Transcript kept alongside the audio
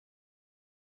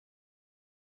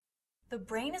The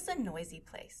brain is a noisy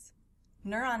place.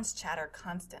 Neurons chatter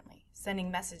constantly, sending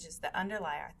messages that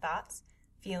underlie our thoughts,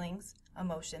 feelings,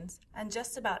 emotions, and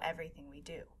just about everything we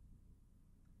do.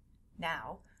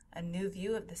 Now, a new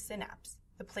view of the synapse,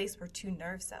 the place where two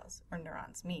nerve cells, or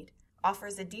neurons, meet,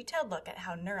 offers a detailed look at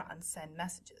how neurons send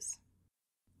messages.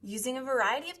 Using a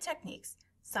variety of techniques,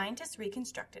 scientists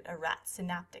reconstructed a rat's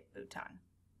synaptic bouton,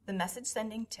 the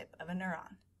message-sending tip of a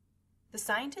neuron. The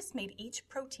scientists made each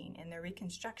protein in their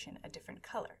reconstruction a different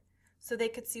color, so they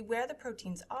could see where the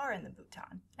proteins are in the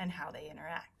bouton and how they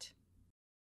interact.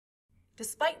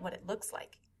 Despite what it looks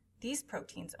like, these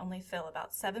proteins only fill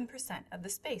about 7% of the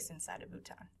space inside a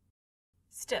bouton.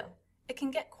 Still, it can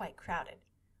get quite crowded,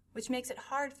 which makes it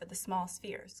hard for the small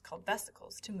spheres, called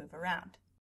vesicles, to move around.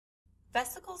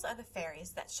 Vesicles are the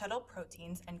ferries that shuttle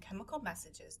proteins and chemical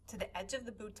messages to the edge of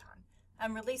the bouton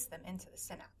and release them into the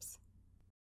synapse.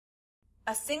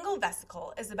 A single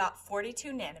vesicle is about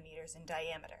 42 nanometers in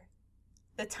diameter.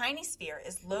 The tiny sphere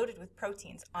is loaded with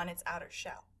proteins on its outer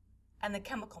shell, and the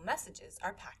chemical messages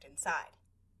are packed inside.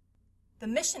 The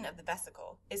mission of the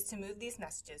vesicle is to move these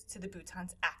messages to the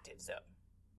bouton's active zone.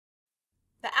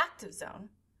 The active zone,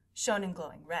 shown in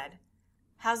glowing red,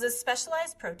 houses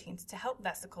specialized proteins to help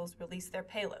vesicles release their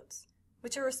payloads,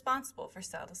 which are responsible for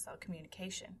cell-to-cell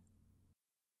communication.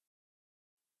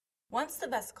 Once the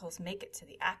vesicles make it to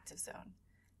the active zone,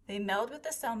 they meld with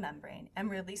the cell membrane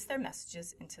and release their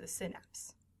messages into the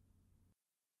synapse.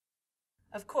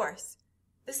 Of course,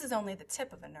 this is only the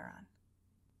tip of a neuron.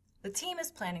 The team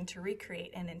is planning to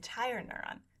recreate an entire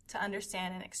neuron to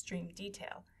understand in extreme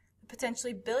detail the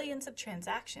potentially billions of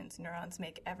transactions neurons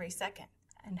make every second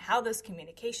and how those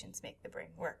communications make the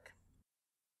brain work.